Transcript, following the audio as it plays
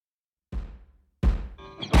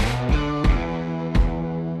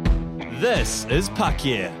This is Puck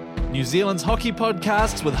Yeah, New Zealand's hockey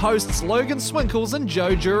podcast with hosts Logan Swinkles and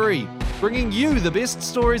Joe Jury, bringing you the best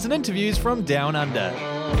stories and interviews from Down Under.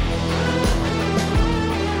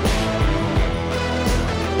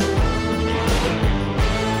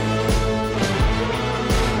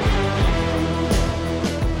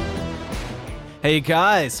 Hey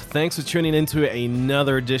guys, thanks for tuning into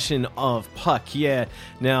another edition of Puck Yeah.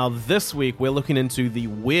 Now this week we're looking into the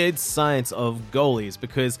weird science of goalies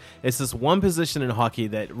because it's this one position in hockey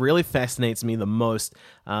that really fascinates me the most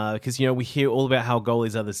because, we hear all about how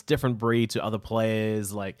goalies are this different breed to other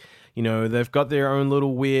players, like, they've got their own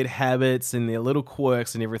little weird habits and their little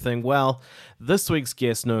quirks and everything. Well, this week's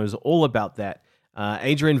guest knows all about that.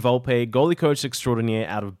 Adrian Volpe, goalie coach extraordinaire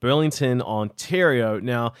out of Burlington, Ontario.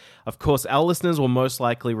 Now, of course, our listeners will most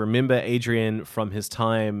likely remember Adrian from his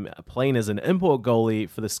time playing as an import goalie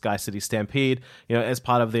for the Sky City Stampede, as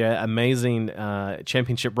part of their amazing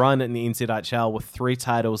championship run in the NZHL with 3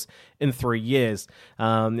 titles in 3 years.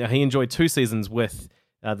 Now, he enjoyed 2 seasons with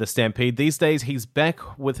the Stampede. These days, he's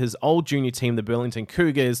back with his old junior team, the Burlington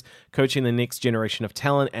Cougars, coaching the next generation of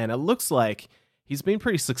talent, and it looks like he's been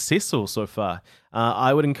pretty successful so far.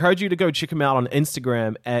 I would encourage you to go check him out on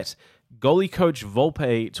Instagram at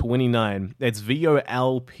goaliecoachvolpe29. That's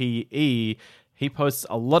VOLPE. He posts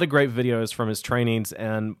a lot of great videos from his trainings,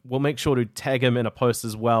 and we'll make sure to tag him in a post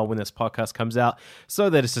as well when this podcast comes out so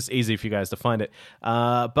that it's just easy for you guys to find it.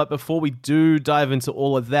 But before we do dive into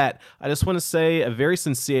all of that, I just want to say a very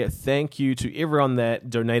sincere thank you to everyone that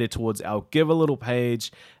donated towards our Give a Little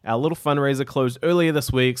page. Our little fundraiser closed earlier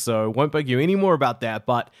this week, so won't bug you any more about that,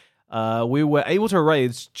 but we were able to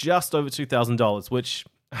raise just over $2,000, which,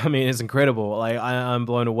 is incredible. I'm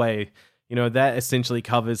blown away. That essentially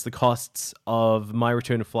covers the costs of my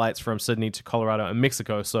return flights from Sydney to Colorado and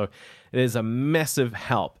Mexico. So it is a massive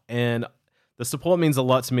help. And the support means a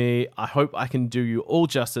lot to me. I hope I can do you all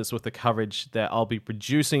justice with the coverage that I'll be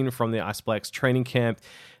producing from the Ice Blacks training camp.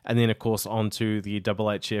 And then, of course, onto the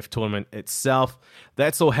IHF tournament itself.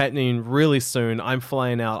 That's all happening really soon. I'm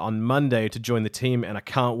flying out on Monday to join the team, and I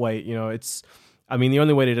can't wait. The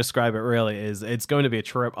only way to describe it really is it's going to be a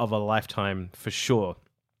trip of a lifetime for sure.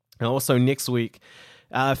 And also next week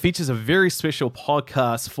features a very special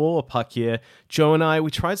podcast for Puck Yeah. Joe and I,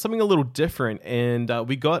 we tried something a little different, and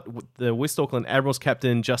we got the West Auckland Admirals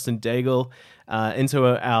captain, Justin Daigle, into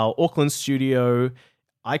our Auckland studio.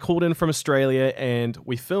 I called in from Australia, and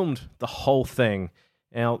we filmed the whole thing.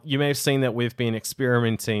 Now, you may have seen that we've been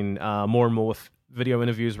experimenting more and more with video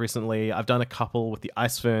interviews recently. I've done a couple with the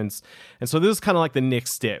Ice Ferns, and so this is kind of like the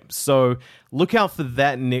next step. So look out for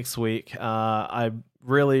that next week. I'm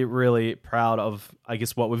really, really proud of,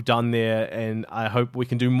 what we've done there, and I hope we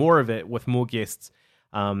can do more of it with more guests.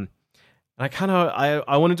 And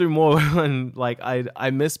I want to do more, and I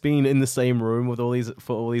miss being in the same room with all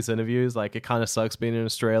these interviews. It kind of sucks being in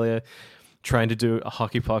Australia, trying to do a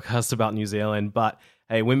hockey podcast about New Zealand, but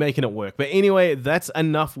hey, we're making it work. But anyway, that's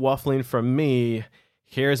enough waffling from me.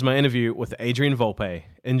 Here's my interview with Adrian Volpe.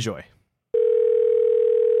 Enjoy.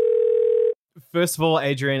 First of all,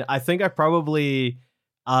 Adrian, I think I probably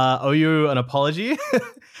owe you an apology.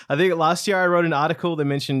 I think last year I wrote an article that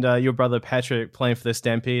mentioned your brother Patrick playing for the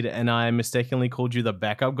Stampede, and I mistakenly called you the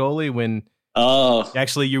backup goalie when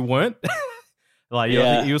actually you weren't.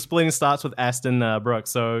 You were splitting starts with Aston Brooks.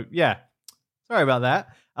 So yeah, sorry about that.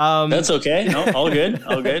 That's okay. No, all good.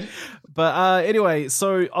 All good. But anyway,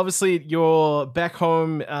 so obviously you're back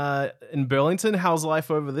home in Burlington. How's life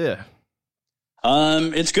over there?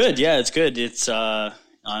 It's good. Yeah, it's good.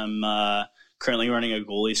 I'm currently running a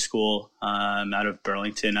goalie school out of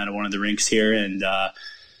Burlington, out of one of the rinks here, and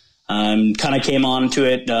kind of came onto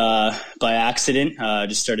it by accident.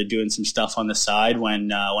 Just started doing some stuff on the side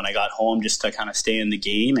when I got home, just to kind of stay in the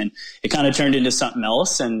game, and it kind of turned into something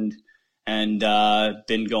else, and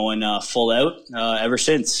been going full out ever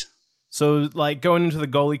since. So, going into the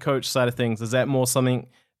goalie coach side of things, is that more something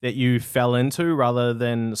that you fell into rather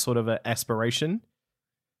than sort of an aspiration?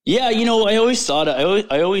 Yeah, I always thought, I'd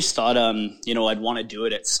want to do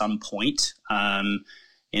it at some point. I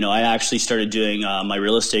actually started doing my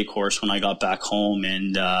real estate course when I got back home,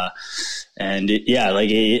 I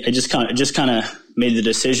just kind of made the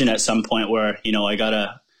decision at some point where I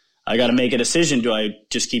gotta make a decision. Do I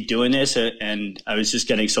just keep doing this? And I was just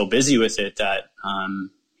getting so busy with it that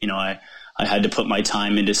I had to put my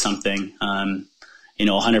time into something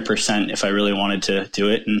 100% if I really wanted to do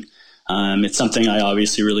it. And it's something I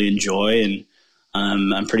obviously really enjoy, and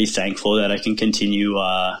I'm pretty thankful that I can continue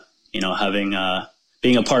having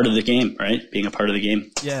being a part of the game, right? Being a part of the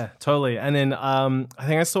game. Yeah, totally. And then I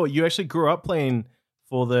think I saw you actually grew up playing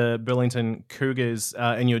for the Burlington Cougars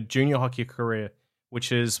in your junior hockey career,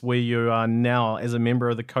 which is where you are now as a member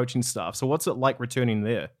of the coaching staff. So what's it like returning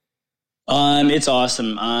there? It's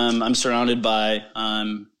awesome. I'm surrounded by,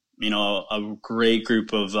 a great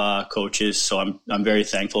group of coaches. So I'm very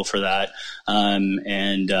thankful for that.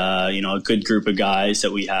 A good group of guys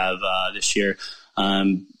that we have this year.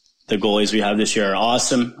 The goalies we have this year are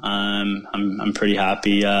awesome. I'm pretty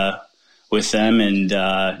happy with them, and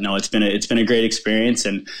no, it's been a great experience.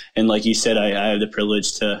 And like you said, I have the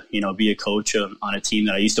privilege to be a coach on a team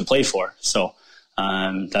that I used to play for. So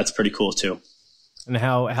that's pretty cool too. And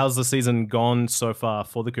how's the season gone so far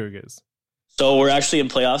for the Cougars? So we're actually in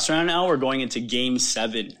playoffs right now. We're going into Game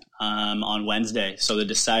 7 on Wednesday. So the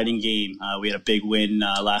deciding game. We had a big win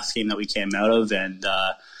last game that we came out of, and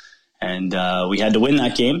we had to win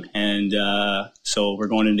that game. And so we're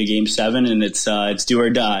going into Game 7, and it's do or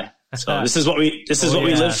die. So this is what we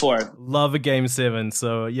live for. Love a Game 7.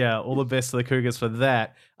 So yeah, all the best to the Cougars for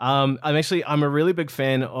that. I'm a really big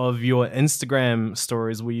fan of your Instagram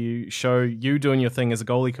stories where you show you doing your thing as a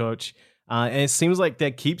goalie coach. And it seems like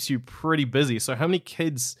that keeps you pretty busy. So how many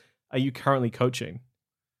kids are you currently coaching?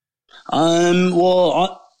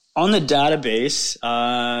 Well, on the database,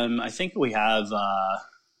 I think we have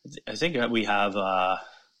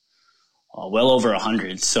well over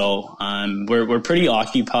 100. So we're pretty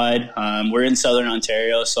occupied. We're in Southern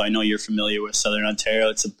Ontario, so I know you're familiar with Southern Ontario.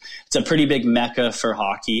 It's a pretty big mecca for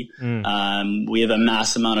hockey. We have a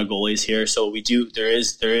mass amount of goalies here, so we do. It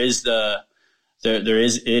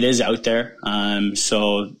is out there.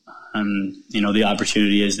 The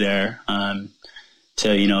opportunity is there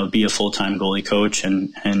to be a full-time goalie coach,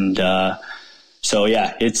 and so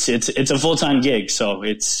yeah, it's a full-time gig, so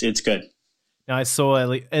it's good. Now, I saw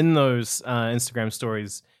in those Instagram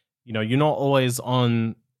stories, you're not always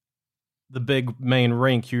on the big main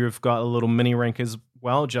rink. You've got a little mini rink as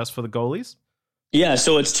well, just for the goalies. Yeah,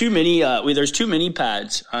 so it's too many. There's two mini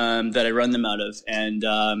pads that I run them out of, and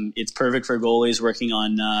it's perfect for goalies working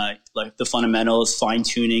on like the fundamentals, fine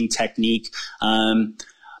tuning, technique, and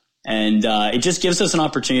it just gives us an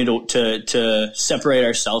opportunity to separate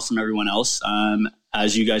ourselves from everyone else.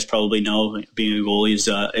 As you guys probably know, being a goalie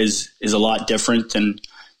is a lot different than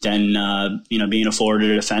being a forward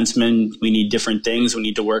or a defenseman. We need different things. We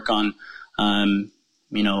need to work on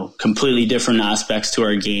completely different aspects to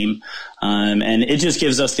our game, and it just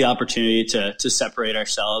gives us the opportunity to separate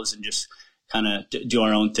ourselves and just kind of do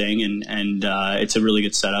our own thing. And it's a really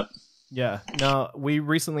good setup. Yeah. Now, we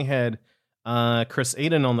recently had Chris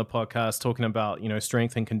Eden on the podcast talking about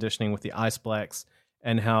strength and conditioning with the Ice Blacks,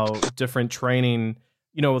 and how different training,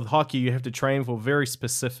 with hockey, you have to train for very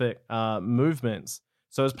specific movements.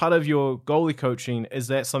 So as part of your goalie coaching, is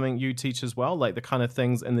that something you teach as well? Like the kind of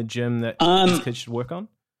things in the gym that these kids should work on?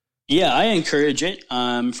 Yeah, I encourage it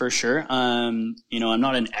for sure. I'm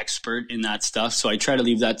not an expert in that stuff, so I try to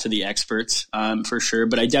leave that to the experts for sure.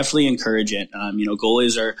 But I definitely encourage it.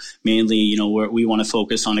 Goalies are mainly, where we want to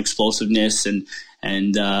focus on explosiveness and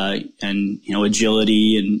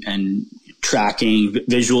agility and tracking,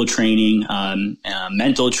 visual training,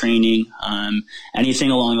 mental training, anything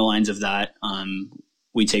along the lines of that,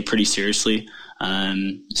 we take pretty seriously.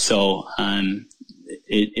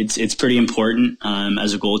 It's pretty important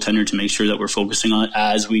as a goaltender to make sure that we're focusing on it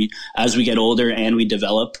as we get older and we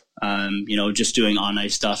develop. Just doing on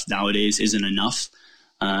ice stuff nowadays isn't enough.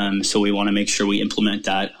 So we want to make sure we implement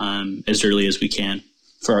that as early as we can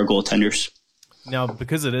for our goaltenders. Now,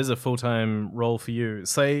 because it is a full-time role for you,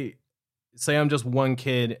 say I'm just one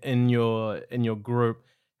kid in your group,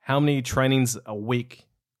 how many trainings a week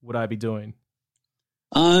would I be doing?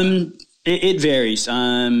 It varies.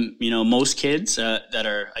 Most kids that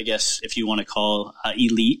are, I guess, if you want to call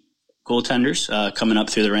elite goaltenders coming up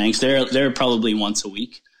through the ranks, they're probably once a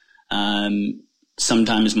week,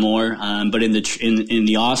 sometimes more. But in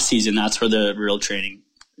the off season, that's where the real training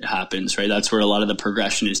happens, right? That's where a lot of the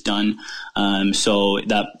progression is done. So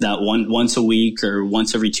that once a week or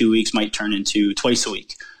once every 2 weeks might turn into twice a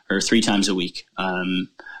week or 3 times a week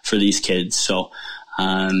for these kids. So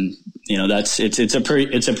it's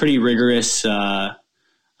a pretty rigorous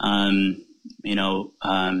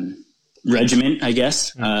regiment, I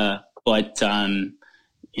guess. But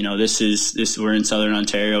we're in Southern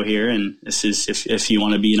Ontario here, and this is if you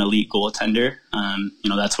want to be an elite goaltender,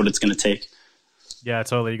 that's what it's going to take. Yeah,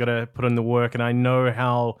 totally. You got to put in the work, and I know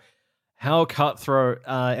how cutthroat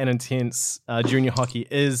and intense junior hockey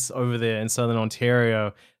is over there in Southern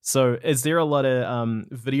Ontario. So, is there a lot of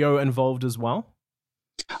video involved as well?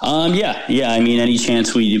 Yeah. I mean, any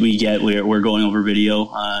chance we get, we're going over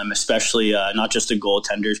video, especially not just the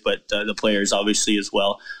goaltenders, but the players obviously as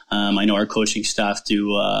well. I know our coaching staff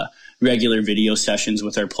do regular video sessions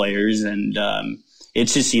with our players, and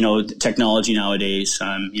it's just, technology nowadays.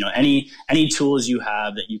 Any tools you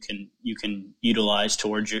have that you can utilize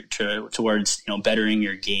towards bettering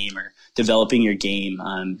your game or developing your game.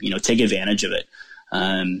 Take advantage of it.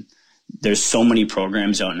 There's so many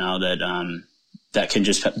programs out now that can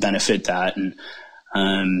just benefit that. And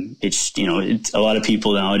it's a lot of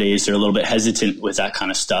people nowadays, they're a little bit hesitant with that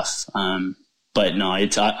kind of stuff. But no,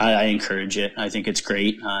 I encourage it. I think it's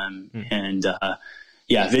great. And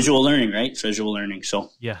visual learning, right? Visual learning. So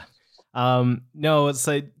yeah. No, it's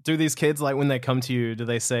like, do these kids, like when they come to you, do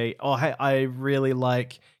they say, oh, hey, I really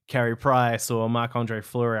like Carey Price or Marc-Andre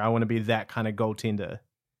Fleury, I want to be that kind of goaltender?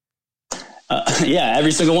 Yeah,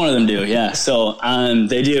 every single one of them do. Yeah. So,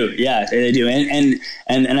 they do. Yeah, they do. And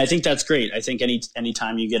I think that's great. I think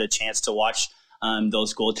anytime you get a chance to watch,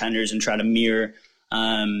 those goaltenders and try to mirror,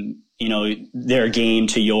 their game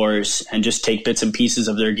to yours and just take bits and pieces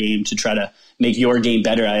of their game to try to make your game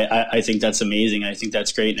better. I think that's amazing. I think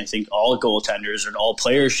that's great. And I think all goaltenders and all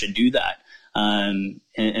players should do that.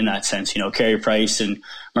 In that sense, Carey Price and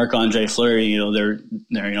Marc-Andre Fleury, they're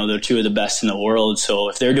two of the best in the world. So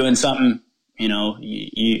if they're doing something,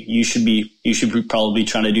 you should probably be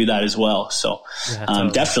trying to do that as well. So, yeah,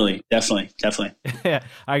 totally. definitely. Yeah.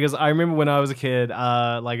 I remember when I was a kid,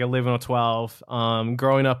 like 11 or 12,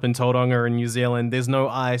 growing up in Tauranga in New Zealand, there's no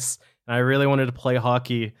ice, and I really wanted to play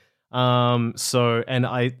hockey. And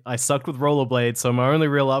I sucked with rollerblades. So my only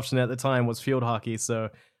real option at the time was field hockey.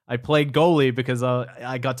 So I played goalie because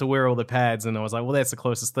I got to wear all the pads, and I was like, well, that's the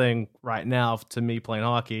closest thing right now to me playing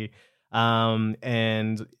hockey.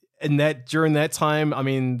 And that during that time, I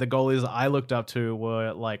mean, the goalies I looked up to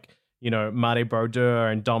were like, Marty Brodeur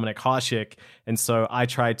and Dominic Hasek. And so I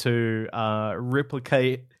tried to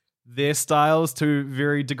replicate their styles to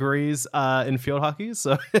varying degrees in field hockey.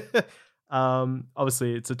 So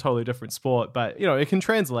obviously it's a totally different sport, but it can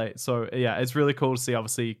translate. So yeah, it's really cool to see,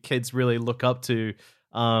 obviously, kids really look up to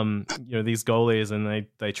these goalies, and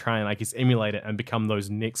they try and, I guess, emulate it and become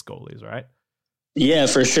those next goalies, right? Yeah,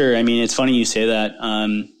 for sure. I mean, it's funny you say that.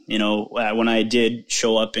 When I did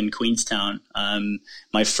show up in Queenstown,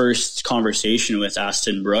 my first conversation with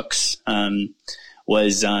Aston Brooks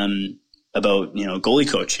was about goalie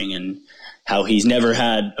coaching and how he's never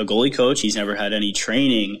had a goalie coach, he's never had any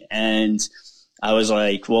training, and I was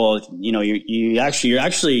like, well, you're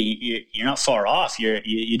not far off.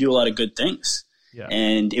 You do a lot of good things. Yeah.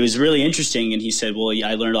 And it was really interesting. And he said, well, yeah,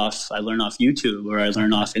 I learned off YouTube, or I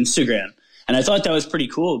learned off Instagram. And I thought that was pretty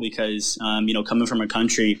cool because, coming from a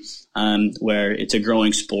country where it's a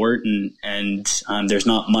growing sport and there's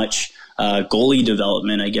not much goalie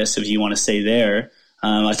development, I guess, if you want to say there,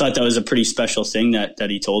 I thought that was a pretty special thing that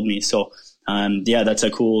he told me. So, that's a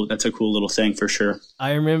cool little thing for sure.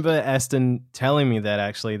 I remember Aston telling me that,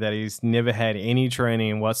 actually, that he's never had any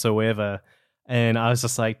training whatsoever. And I was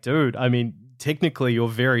just like, dude, I mean, technically you're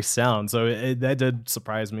very sound. So that did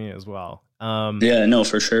surprise me as well. No,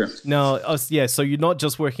 for sure. No, yeah. So you're not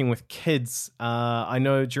just working with kids. I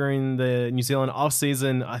know during the New Zealand off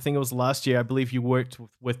season, I think it was last year, I believe you worked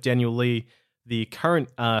with Daniel Lee, the current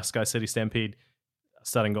Sky City Stampede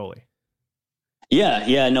starting goalie.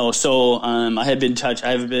 Yeah, no. So I've been in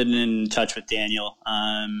touch with Daniel.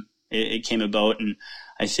 It came about, and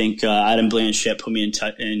I think Adam Blanchett put me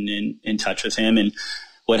in touch with him, and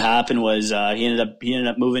what happened was he ended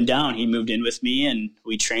up moving down. He moved in with me, and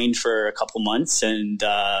we trained for a couple months. And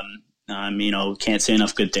can't say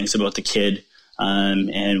enough good things about the kid.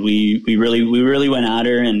 And we really went at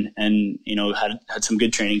her, and had some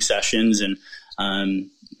good training sessions. And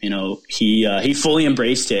he fully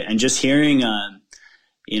embraced it. And just hearing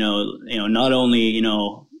not only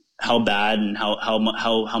how bad and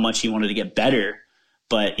how much he wanted to get better,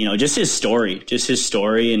 but just his story,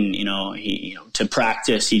 and he to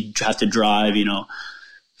practice he'd have to drive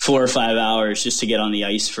 4 or 5 hours just to get on the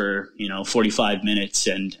ice for 45 minutes,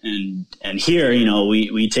 and here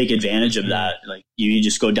we take advantage of that. Like you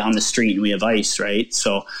just go down the street and we have ice, right?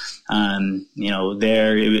 So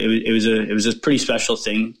there it was a pretty special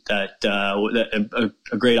thing that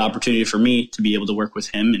a great opportunity for me to be able to work with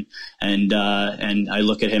him, and I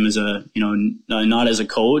look at him as not as a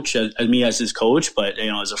coach, as me as his coach, but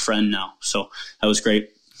as a friend now. So that was great.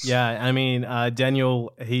 Yeah, I mean,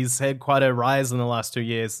 Daniel, he's had quite a rise in the last 2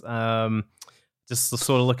 years. Just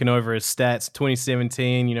sort of looking over his stats,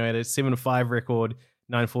 2017, had a 7-5 record,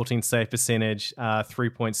 914 save percentage,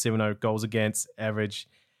 3.70 goals against average.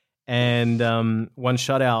 and one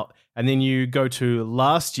shutout. And then you go to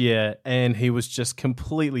last year, and he was just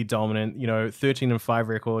completely dominant. 13-5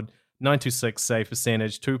 record, 926 save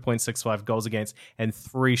percentage, 2.65 goals against, and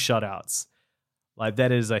 3 shutouts. Like,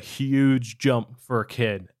 that is a huge jump for a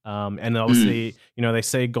kid. And obviously, they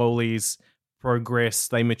say goalies progress,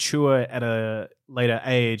 they mature at a later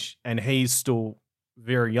age, and he's still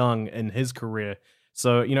very young in his career.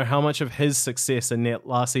 So, how much of his success in that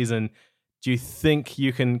last season do you think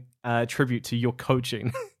you can attribute to your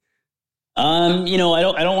coaching? I don't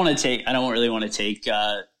really want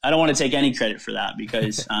to take any credit for that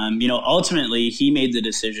because, ultimately he made the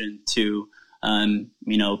decision to,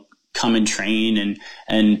 come and train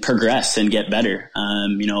and progress and get better.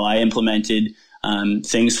 I implemented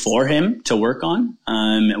things for him to work on,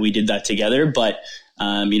 and we did that together. But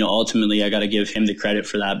ultimately, I got to give him the credit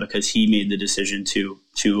for that because he made the decision to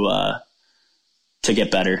get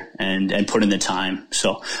better and put in the time.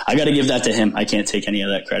 So I got to give that to him. I can't take any of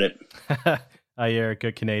that credit. Oh, you're a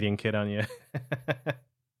good Canadian kid, aren't you?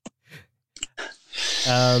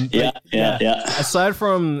 Yeah. Aside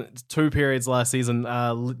from 2 periods last season,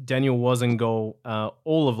 Daniel was in goal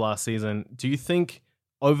all of last season. Do you think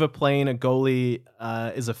overplaying a goalie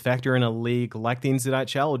is a factor in a league like the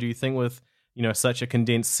NZHL, or do you think with such a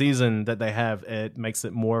condensed season that they have, it makes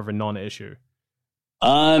it more of a non-issue?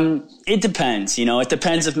 It depends. It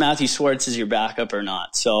depends if Matthew Swartz is your backup or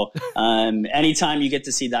not. So, anytime you get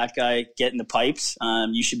to see that guy get in the pipes,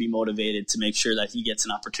 you should be motivated to make sure that he gets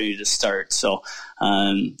an opportunity to start. So,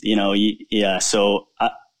 So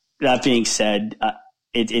that being said,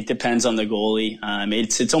 it depends on the goalie.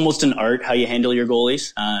 It's almost an art how you handle your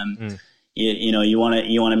goalies. You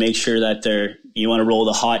want to make sure that you want to roll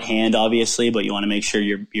the hot hand, obviously, but you want to make sure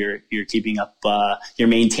you're keeping up, you're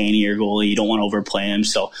maintaining your goalie. You don't want to overplay him.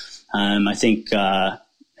 So, I think that's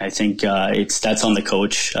on the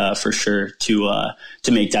coach, for sure to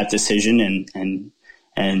make that decision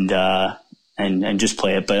and just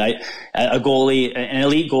play it. But a goalie, an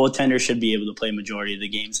elite goaltender should be able to play majority of the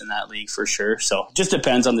games in that league for sure. So it just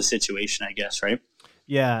depends on the situation, I guess, right?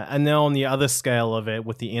 Yeah, and now on the other scale of it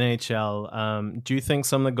with the NHL, do you think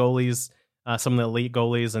some of the goalies, some of the elite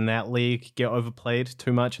goalies in that league get overplayed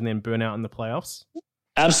too much and then burn out in the playoffs?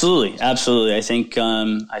 Absolutely. I think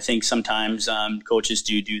sometimes coaches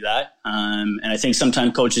do that, and I think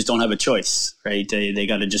sometimes coaches don't have a choice, right? They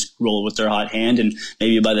got to just roll with their hot hand, and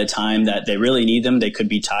maybe by the time that they really need them, they could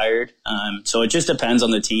be tired. So it just depends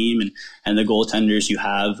on the team and the goaltenders you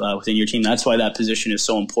have within your team. That's why that position is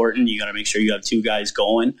so important. You got to make sure you have 2 guys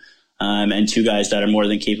going, and 2 guys that are more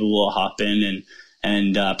than capable of hop in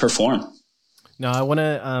and perform. Now, I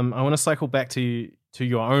want to cycle back to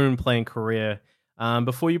your own playing career.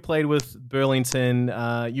 Before you played with Burlington,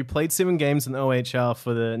 you played 7 games in the OHL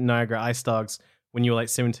for the Niagara Ice Dogs when you were like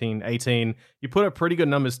 17, 18. You put up pretty good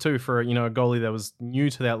numbers too for a goalie that was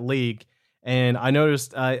new to that league. And I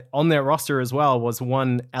noticed on that roster as well was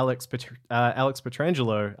one Alex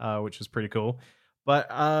Petrangelo, which was pretty cool.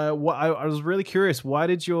 But I was really curious, why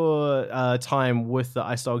did your time with the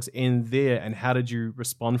Ice Dogs end there, and how did you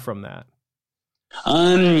respond from that?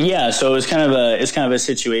 So it's kind of a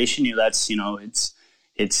situation, it's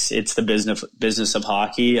the business of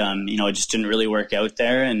hockey. It just didn't really work out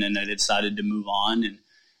there. And then I decided to move on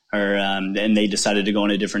and they decided to go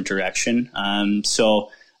in a different direction. It's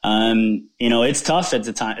tough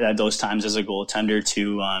at those times as a goaltender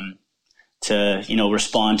to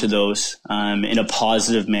respond to those, in a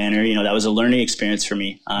positive manner. That was a learning experience for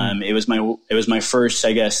me. It was my first,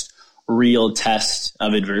 I guess, real test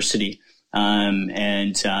of adversity.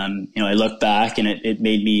 I look back and it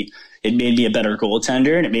made me a better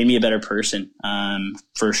goaltender, and it made me a better person,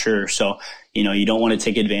 for sure. So, you don't want to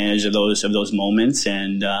take advantage of those moments,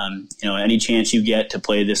 and, any chance you get to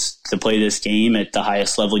play this game at the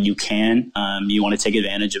highest level you can, you want to take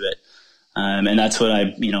advantage of it. And that's what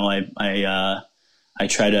I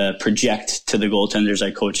try to project to the goaltenders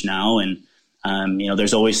I coach now. And,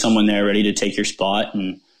 there's always someone there ready to take your spot,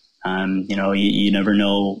 and, you never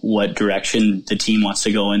know what direction the team wants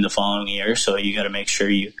to go in the following year. So you got to make sure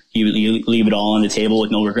you leave it all on the table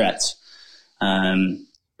with no regrets,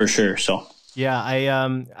 for sure. So, yeah,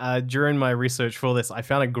 I during my research for this, I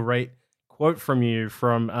found a great quote from you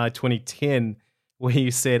from 2010 where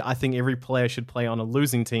you said, "I think every player should play on a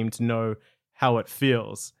losing team to know how it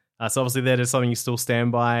feels." So obviously that is something you still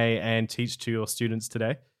stand by and teach to your students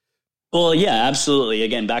today. Well, yeah, absolutely.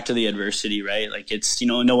 Again, back to the adversity, right? Like it's,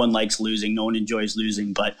 no one likes losing. No one enjoys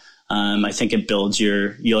losing, but I think it builds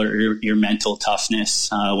your mental toughness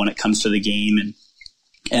when it comes to the game.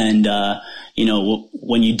 And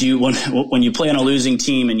when you play on a losing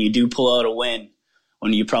team and you do pull out a win,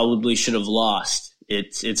 when you probably should have lost.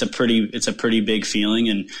 It's a pretty big feeling,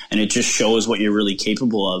 and it just shows what you're really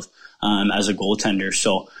capable of as a goaltender.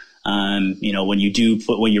 So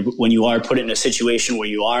when you are put in a situation where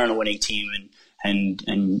you are on a winning team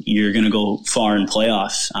and you're going to go far in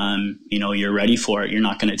playoffs, you're ready for it. You're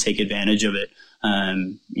not going to take advantage of it.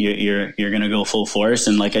 You're going to go full force,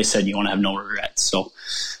 and like I said, you want to have no regrets.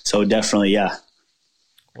 So definitely, yeah.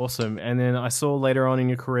 Awesome. And then I saw later on in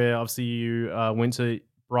your career, obviously you went to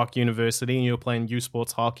Brock University and you were playing U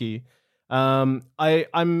Sports hockey.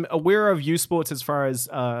 I'm aware of U Sports as far as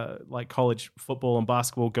like college football and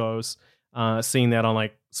basketball goes, seeing that on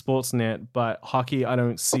like Sportsnet, but hockey I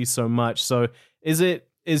don't see so much. So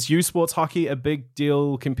is U Sports hockey a big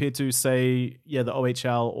deal compared to, say, the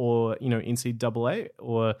OHL or NCAA,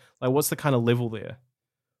 or like what's the kind of level there?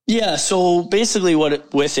 Yeah, so basically what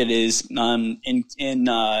it is in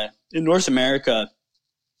North America,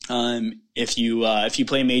 if you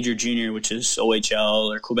play Major Junior, which is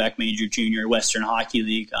OHL or Quebec Major Junior, Western Hockey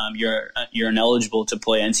League, you're ineligible to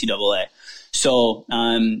play NCAA. So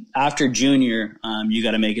after junior, you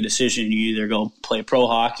got to make a decision. You either go play pro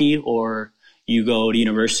hockey or you go to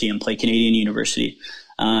university and play Canadian University.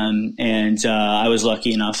 I was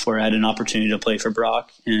lucky enough where I had an opportunity to play for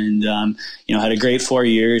Brock, and had a great 4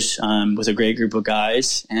 years with a great group of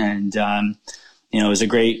guys, and it was a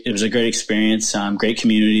great experience, great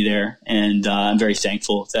community there, and I'm very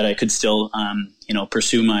thankful that I could still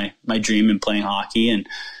pursue my dream in playing hockey,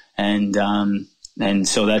 and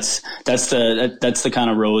so that's the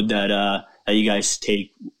kind of road that guys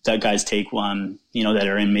take that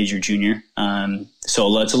are in Major Junior.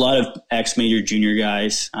 So it's a lot of ex-Major Junior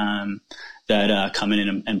guys that come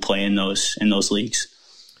in and play in those leagues.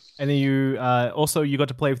 And then you got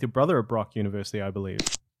to play with your brother at Brock University, I believe.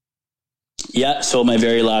 Yeah, so my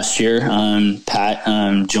very last year, Pat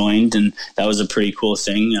joined, and that was a pretty cool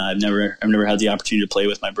thing. I've never had the opportunity to play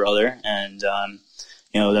with my brother, and that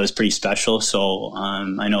was pretty special. So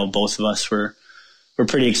I know both of us were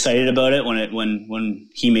pretty excited about it when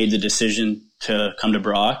he made the decision to come to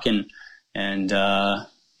Brock, and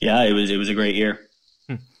it was a great year.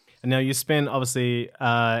 And now you spent, obviously,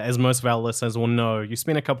 as most of our listeners will know, you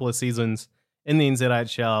spent a couple of seasons in the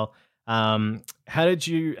NZHL. How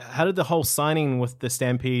did the whole signing with the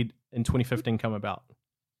Stampede in 2015 come about?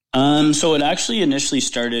 So it actually initially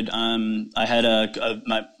started. I had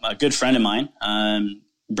a good friend of mine,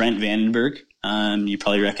 Brent Vandenberg. You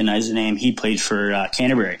probably recognize the name. He played for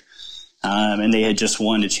Canterbury, and they had just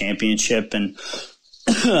won a championship. And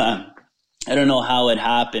I don't know how it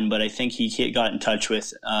happened, but I think he got in touch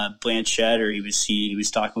with Blanchette, or he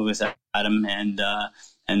was talking with Adam,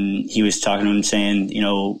 and he was talking to him saying,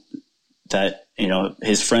 that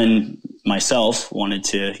his friend myself wanted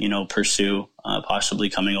to pursue possibly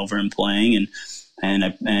coming over and playing,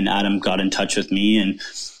 and Adam got in touch with me, and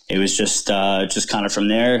it was just kind of from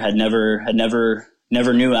there. Had never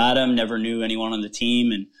knew Adam, never knew anyone on the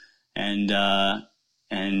team, and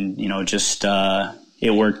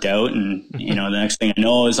it worked out, and the next thing I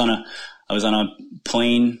know, I was on a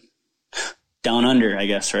plane down under, I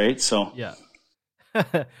guess, right? So yeah.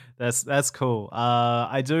 That's cool.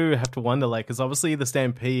 I do have to wonder, because obviously the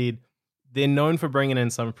Stampede, they're known for bringing in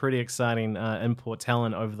some pretty exciting import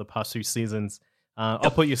talent over the past 2 seasons.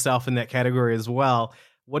 I'll put yourself in that category as well.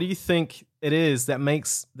 What do you think it is that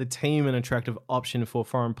makes the team an attractive option for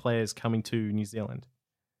foreign players coming to New Zealand?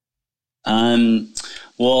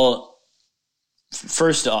 Well,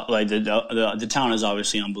 first off, the town is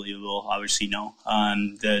obviously unbelievable. Obviously, no.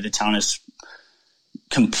 The town is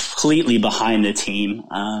completely behind the team,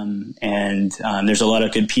 and there's a lot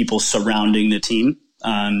of good people surrounding the team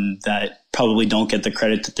that probably don't get the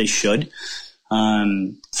credit that they should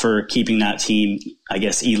for keeping that team, I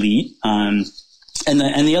guess, elite. And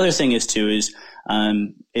the other thing is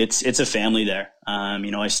it's a family there.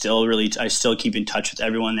 I still keep in touch with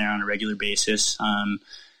everyone there on a regular basis.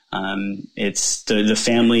 It's the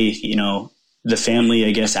family, the family,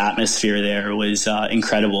 I guess, atmosphere there was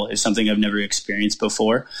incredible. It's something I've never experienced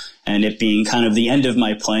before. And it being kind of the end of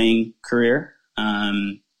my playing career,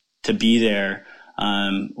 to be there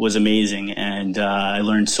was amazing. And I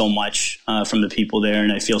learned so much from the people there.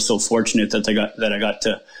 And I feel so fortunate that I got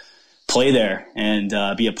to play there and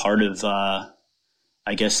be a part of, I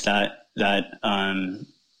guess, that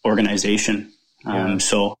organization. Yeah.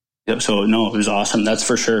 So no, it was awesome. That's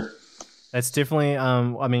for sure. That's definitely,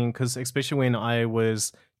 because especially when I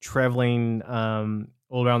was traveling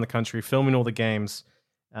all around the country, filming all the games,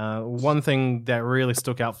 one thing that really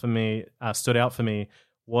stood out for me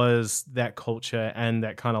was that culture and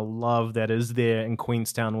that kind of love that is there in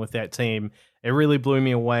Queenstown with that team. It really blew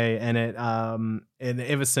me away, and and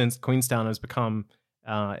ever since, Queenstown has become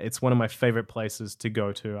it's one of my favorite places to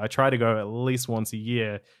go to. I try to go at least once a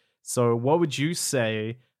year. So what would you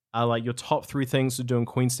say are like your top 3 things to do in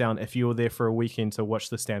Queenstown if you were there for a weekend to watch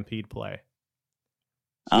the Stampede play?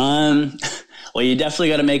 Well, you definitely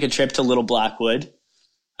got to make a trip to Little Blackwood.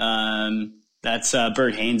 That's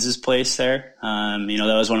Bert Haynes' place there. That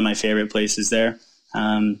was one of my favorite places there.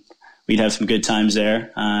 We'd have some good times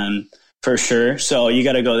there, for sure. So you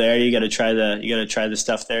got to go there. You got to try the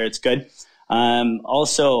stuff there. It's good.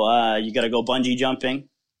 Also, you got to go bungee jumping.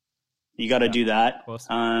 You got to do that.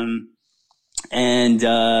 And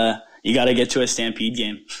you got to get to a Stampede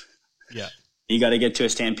game. Yeah. You got to get to a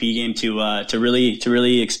Stampede game to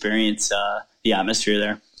really experience the atmosphere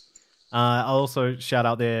there. I'll also shout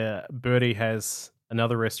out there, Birdie has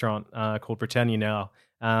another restaurant called Britannia Now.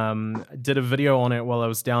 Did a video on it while I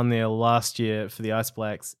was down there last year for the Ice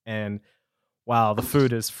Blacks, and wow, the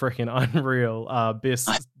food is freaking unreal. Best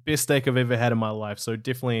steak I've ever had in my life. So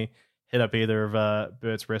definitely hit up either of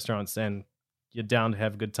Bert's restaurants, and you're down to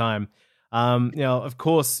have a good time. Of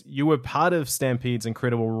course, you were part of Stampede's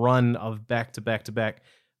incredible run of back-to-back-to-back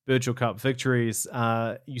Virtual Cup victories.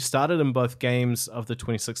 You started in both games of the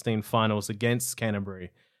 2016 finals against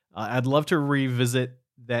Canterbury. I'd love to revisit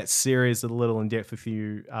that series a little in depth with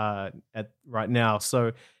you right now.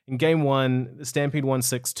 So in game 1, the Stampede won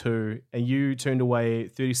 6-2, and you turned away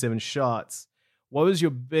 37 shots. What was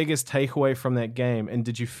your biggest takeaway from that game, and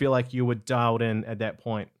did you feel like you were dialed in at that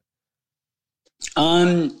point?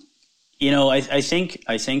 I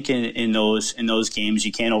think in those games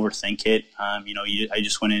you can't overthink it. I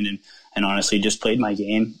just went in and honestly just played my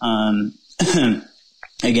game.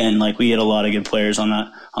 Again, like we had a lot of good players on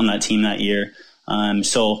that team that year.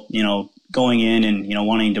 So going in and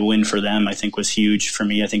wanting to win for them, I think was huge for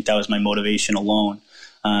me. I think that was my motivation alone.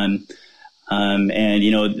 The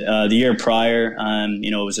year prior,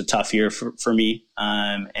 it was a tough year for me.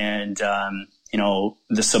 The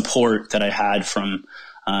support that I had from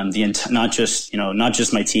not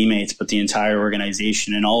just my teammates, but the entire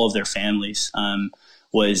organization and all of their families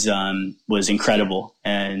was incredible,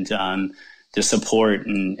 and the support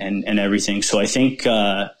and everything. So I think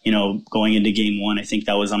going into game 1, I think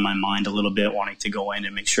that was on my mind a little bit, wanting to go in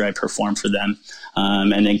and make sure I perform for them,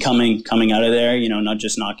 and then coming out of there,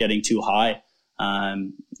 not getting too high,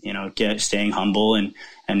 staying humble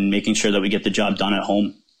and making sure that we get the job done at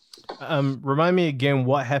home. Remind me again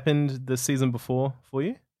what happened the season before for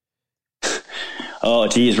you? Oh,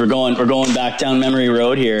 geez, we're going back down memory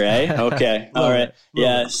road here, eh? Okay, all right,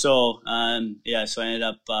 yeah. So, so I ended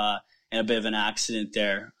up in a bit of an accident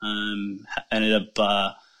there. Ended up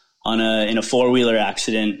in a 4-wheeler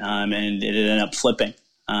accident, and it ended up flipping.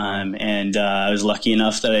 I was lucky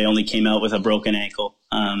enough that I only came out with a broken ankle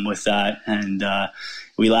with that, and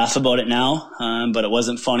we laugh about it now, but it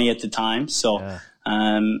wasn't funny at the time. So. Yeah.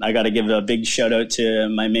 I got to give a big shout out to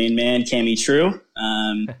my main man, Cammy True.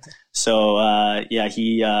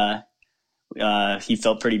 He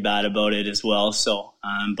felt pretty bad about it as well. So,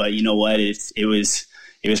 but you know what? It was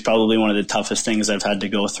probably one of the toughest things I've had to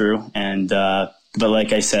go through. And, but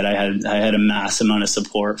like I said, I had a mass amount of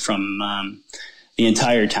support from, the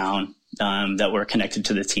entire town, that were connected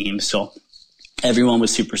to the team. So everyone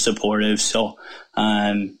was super supportive. So,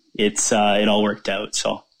 it all worked out.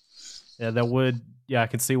 So. Yeah, I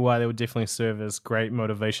can see why they would definitely serve as great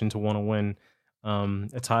motivation to want to win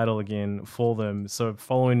a title again for them. So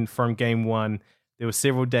following from game 1, there were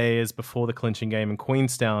several days before the clinching game in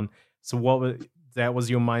Queenstown. So that was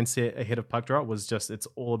your mindset ahead of puck drop? Was just it's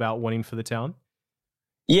all about winning for the town?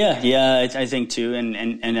 Yeah, I think too, and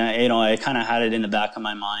I kind of had it in the back of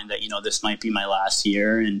my mind that this might be my last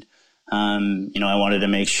year, and I wanted to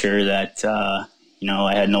make sure that.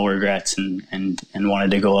 I had no regrets and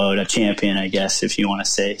wanted to go out a champion, I guess, if you want to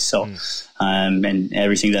say so. And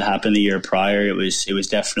everything that happened the year prior, it was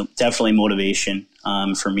definitely motivation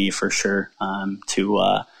for me, for sure,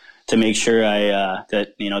 to make sure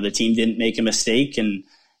that the team didn't make a mistake, and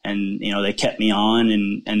they kept me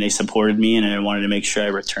on and they supported me, and I wanted to make sure I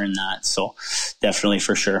returned that. So definitely,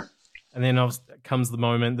 for sure. And then comes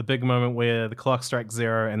the big moment where the clock strikes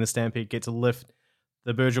 0 and the Stampede get to lift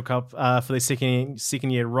the Virgil Cup for the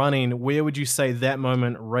second year running. Where would you say that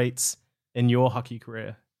moment rates in your hockey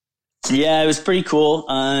career? Yeah, it was pretty cool.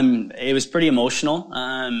 It was pretty emotional.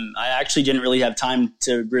 I actually didn't really have time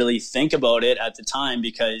to really think about it at the time,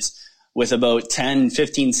 because with about 10,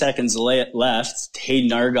 15 seconds left,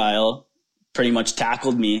 Hayden Argyle pretty much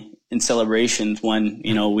tackled me in celebrations when,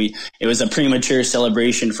 it was a premature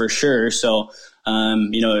celebration for sure. So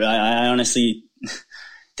I honestly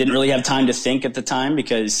didn't really have time to think at the time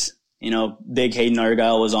because, big Hayden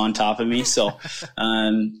Argyle was on top of me. So,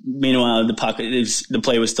 meanwhile, the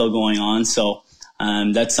play was still going on. So,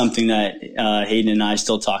 that's something that Hayden and I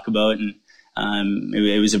still talk about. And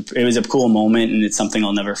it was a cool moment, and it's something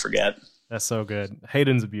I'll never forget. That's so good.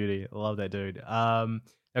 Hayden's a beauty. I love that dude. Now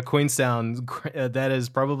Queenstown, that is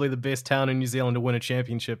probably the best town in New Zealand to win a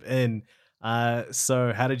championship in.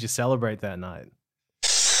 So how did you celebrate that night?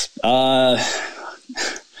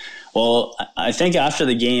 Well, I think after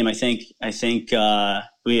the game, I think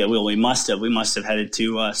we must have headed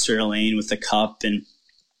to Sir Lane with the cup, and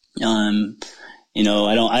I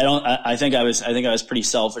think I was pretty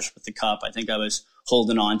selfish with the cup. I think I was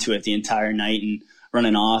holding on to it the entire night and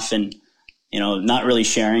running off and not really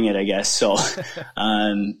sharing it, I guess. So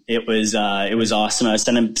it was awesome. I was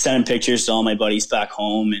sending pictures to all my buddies back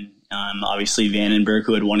home, and obviously Vandenberg,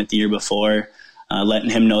 who had won it the year before, letting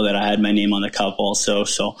him know that I had my name on the cup also.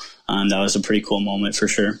 So that was a pretty cool moment for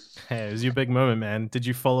sure. Hey, it was your big moment, man. Did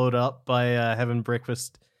you follow it up by having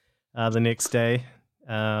breakfast the next day?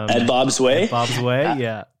 At Bob's Way? At Bob's Way,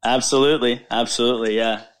 yeah. Absolutely,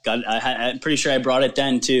 yeah. I'm pretty sure I brought it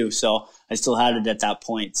then too, so I still had it at that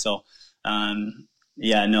point. So, definitely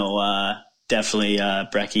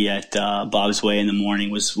brekkie at Bob's Way in the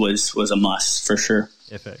morning was a must for sure.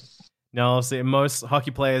 Epic. Now, obviously, most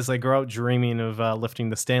hockey players, they grow up dreaming of lifting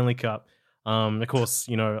the Stanley Cup. Of course,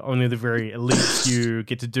 only the very elite few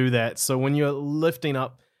get to do that. So when you're lifting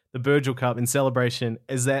up the Virgil Cup in celebration,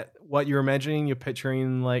 is that what you're imagining? You're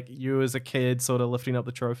picturing like you as a kid sort of lifting up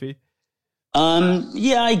the trophy?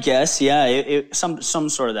 Yeah, I guess. Yeah, some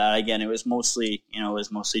sort of that. Again, it was mostly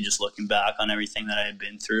just looking back on everything that I had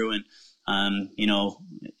been through, and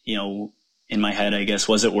in my head, I guess,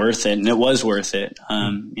 was it worth it? And it was worth it.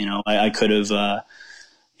 I could have,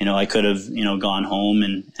 gone home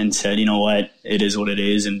and said, you know what, it is what it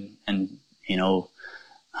is, and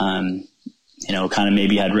kind of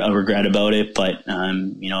maybe had a regret about it, but I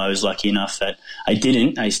was lucky enough that I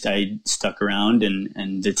didn't. I stuck around,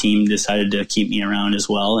 and the team decided to keep me around as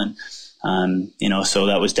well, and so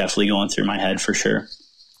that was definitely going through my head for sure.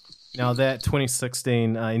 Now that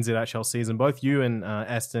 2016 NZHL season, both you and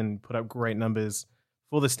Aston put up great numbers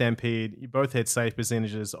for the Stampede. You both had save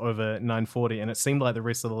percentages over 940, and it seemed like the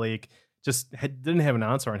rest of the league just didn't have an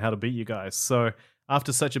answer on how to beat you guys. So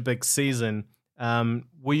after such a big season,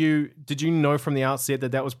 did you know from the outset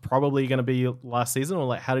that was probably going to be last season, or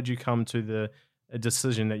like how did you come to a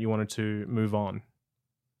decision that you wanted to move on?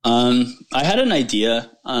 I had an idea.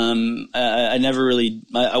 I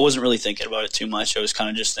wasn't really thinking about it too much. I was kind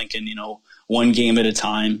of just thinking, one game at a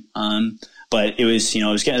time. But it was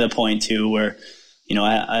getting to the point too where,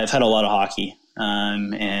 I've had a lot of hockey.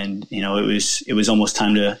 And it was almost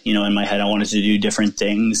time to, in my head, I wanted to do different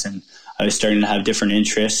things, and I was starting to have different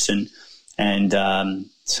interests,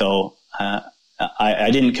 so I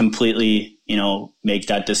didn't completely, make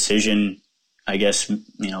that decision, I guess,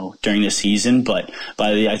 during the season, but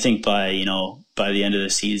by the end of the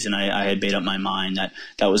season, I had made up my mind that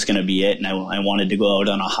was going to be it. And I wanted to go out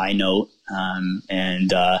on a high note. You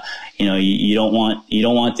don't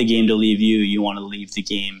want the game to leave you. You want to leave the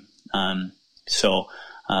game. So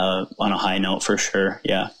on a high note for sure.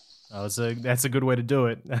 Yeah. That's a good way to do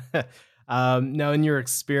it. Now, in your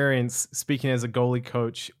experience, speaking as a goalie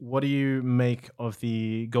coach, what do you make of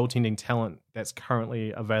the goaltending talent that's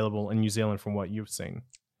currently available in New Zealand from what you've seen?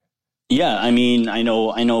 Yeah, I mean, I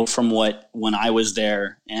know from when I was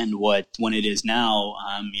there and when it is now,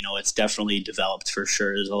 it's definitely developed for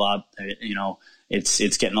sure. There's a lot,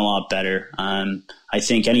 it's getting a lot better. I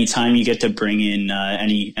think anytime you get to bring in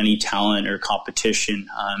any talent or competition,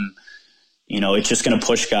 it's just going to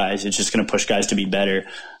push guys. It's just going to push guys to be better.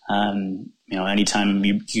 Anytime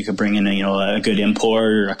you could bring in a good import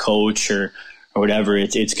or a coach or whatever,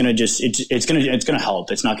 it's going to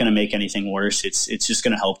help. It's not going to make anything worse. It's just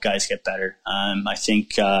going to help guys get better. I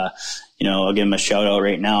think I'll give him a shout out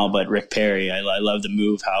right now, but Rick Perry, I love the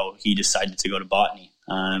move how he decided to go to Botany.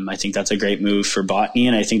 I think that's a great move for Botany,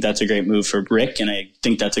 and I think that's a great move for Rick, and I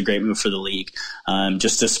think that's a great move for the league.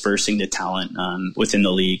 Just dispersing the talent within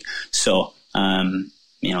the league. So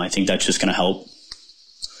I think that's just going to help.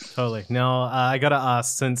 Totally. Now, I got to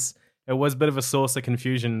ask, since it was a bit of a source of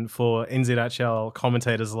confusion for NZHL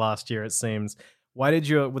commentators last year, it seems, why did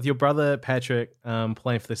with your brother Patrick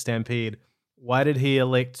playing for the Stampede, why did he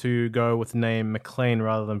elect to go with the name McLean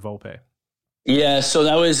rather than Volpe? Yeah, so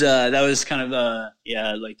that was kind of that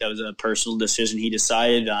was a personal decision he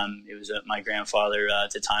decided. It was my grandfather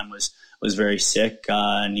at the time was very sick,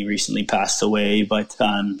 and he recently passed away, but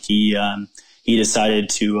he decided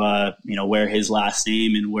to, wear his last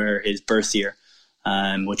name and wear his birth year,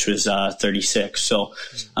 which was 36. So,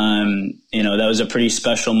 that was a pretty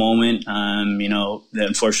special moment.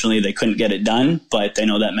 Unfortunately they couldn't get it done, but I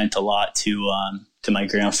know that meant a lot to my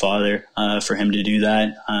grandfather, for him to do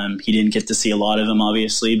that. He didn't get to see a lot of him,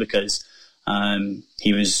 obviously, because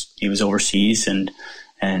he was overseas, and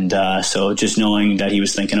so just knowing that he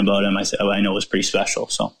was thinking about him, I know was pretty special.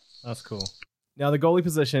 So that's cool. Now, the goalie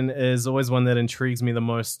position is always one that intrigues me the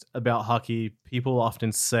most about hockey. People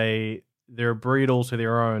often say they're a breed all to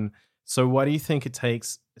their own. So why do you think it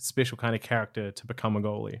takes a special kind of character to become a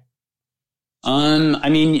goalie?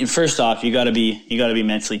 First off, you gotta be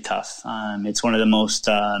mentally tough. It's one of the most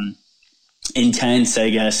intense, I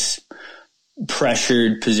guess,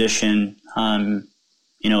 pressured position,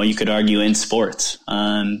 you could argue, in sports.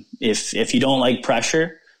 If you don't like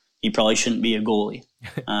pressure, you probably shouldn't be a goalie.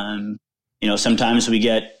 Sometimes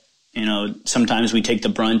sometimes we take the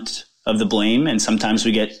brunt of the blame, and sometimes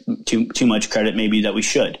we get too much credit maybe that we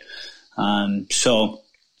should.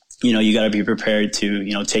 You got to be prepared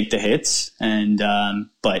to, take the hits, and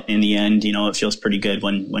but in the end, it feels pretty good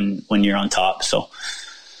when you're on top. So,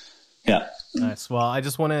 yeah. Nice. Well, I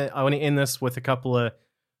want to end this with a couple of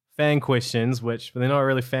fan questions, which they're not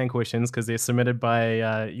really fan questions because they're submitted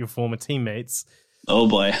by your former teammates. Oh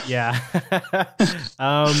boy. Yeah.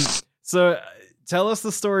 So tell us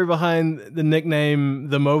the story behind the nickname,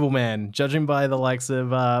 the Mobile Man. Judging by the likes of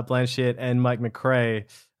Blanchett and Mike McRae,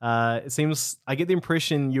 it seems, I get the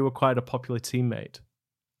impression you were quite a popular teammate.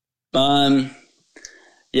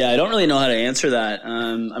 Yeah, I don't really know how to answer that.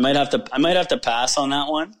 I might have to pass on that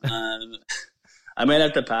one.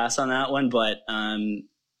 But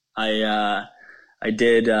I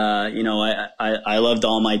did. I loved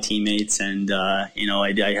all my teammates, and I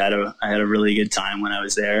had a really good time when I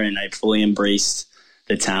was there, and I fully embraced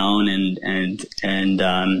the town, and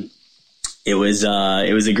it was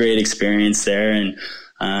a great experience there, and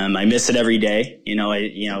I miss it every day.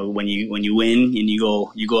 When you win and you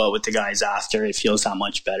go out with the guys after, it feels that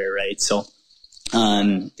much better, right? So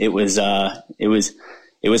it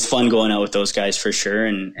was fun going out with those guys for sure,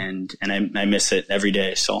 and I miss it every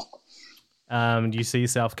day. So. Do you see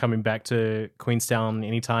yourself coming back to Queenstown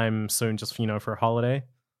anytime soon, just for a holiday?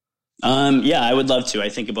 Yeah, I would love to. I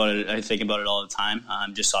think about it all the time.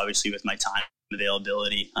 Just obviously with my time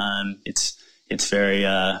availability, it's very.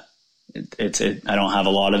 I don't have a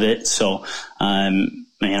lot of it, so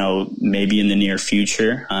maybe in the near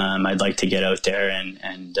future, I'd like to get out there and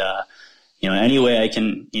any way I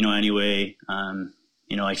can,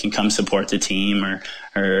 I can come support the team or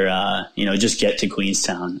just get to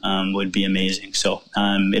Queenstown, would be amazing. So,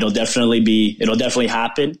 it'll definitely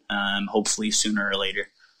happen. Hopefully sooner or later.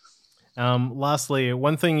 Lastly,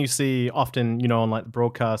 one thing you see often, on like the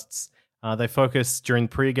broadcasts, they focus during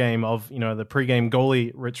pregame of, the pregame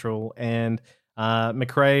goalie ritual, and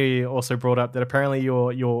McRae also brought up that apparently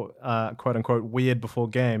you're quote unquote weird before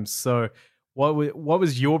games. So what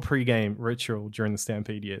was your pregame ritual during the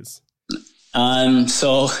Stampede years?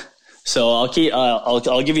 So I'll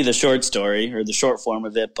give you the short story or the short form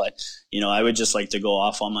of it, but I would just like to go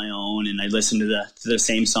off on my own, and I listen to the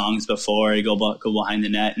same songs before I go behind the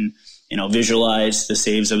net and visualize the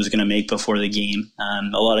saves I was going to make before the game.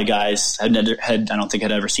 A lot of guys I don't think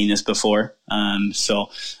had ever seen this before, so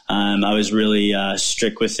I was really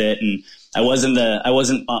strict with it, and I wasn't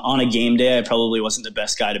on a game day. I probably wasn't the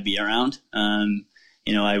best guy to be around.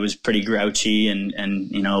 I was pretty grouchy and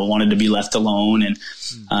wanted to be left alone. And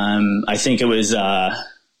I think it was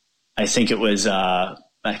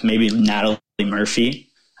maybe Natalie Murphy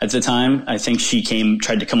at the time. I think she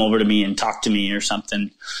tried to come over to me and talk to me or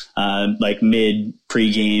something, like mid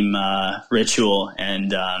pregame ritual.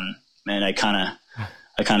 And I kind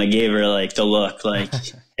of gave her like the look, like,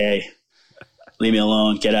 hey, leave me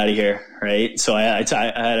alone, get out of here. Right. So I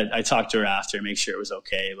talked to her after, make sure it was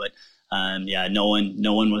okay. But no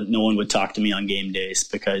one would talk to me on game days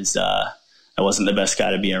because I wasn't the best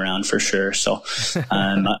guy to be around for sure. So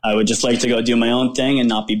I would just like to go do my own thing and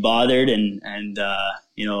not be bothered. And they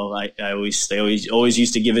always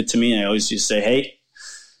used to give it to me. I always used to say, hey,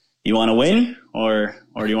 you want to win or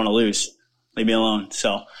do you want to lose? Leave me alone.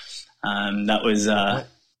 So that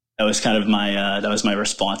was kind of my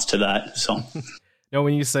response to that. So. Now,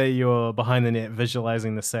 when you say you're behind the net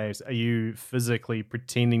visualizing the saves, are you physically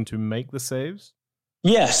pretending to make the saves?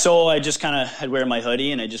 Yeah, so I just kind of I'd wear my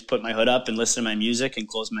hoodie and I just put my hood up and listen to my music and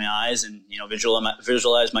close my eyes and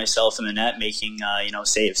visualize myself in the net making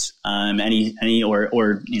saves. Any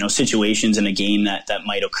situations in a game that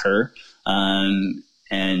might occur, and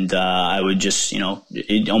I would just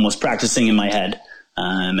almost practicing in my head.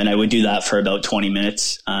 And I would do that for about 20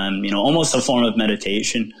 minutes, almost a form of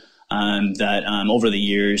meditation. That over the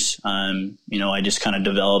years, I just kind of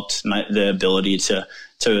developed the ability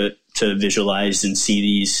to visualize and see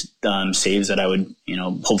these saves that I would,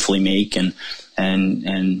 hopefully make, and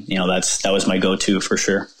that was my go-to for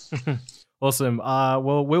sure. Awesome.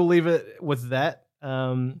 Well, we'll leave it with that.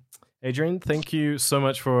 Adrian, thank you so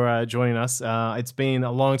much for joining us. It's been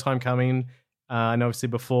a long time coming. And obviously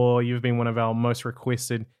before, you've been one of our most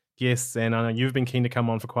requested guests, and I know you've been keen to come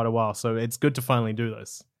on for quite a while. So it's good to finally do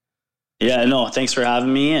this. Yeah, no, thanks for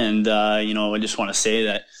having me. And, I just want to say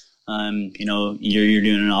that, you're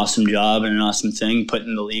doing an awesome job and an awesome thing,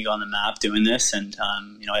 putting the league on the map doing this. And,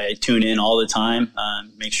 I tune in all the time,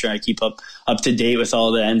 make sure I keep up to date with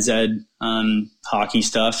all the NZ hockey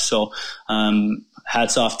stuff. So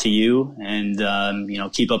hats off to you, and,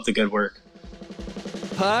 keep up the good work.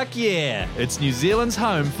 Puck yeah! It's New Zealand's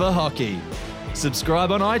home for hockey.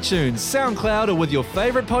 Subscribe on iTunes, SoundCloud, or with your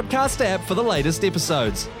favourite podcast app for the latest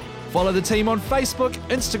episodes. Follow the team on Facebook,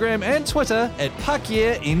 Instagram, and Twitter at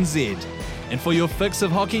PuckYeahNZ. And for your fix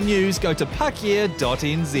of hockey news, go to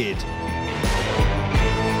puckyeah.nz.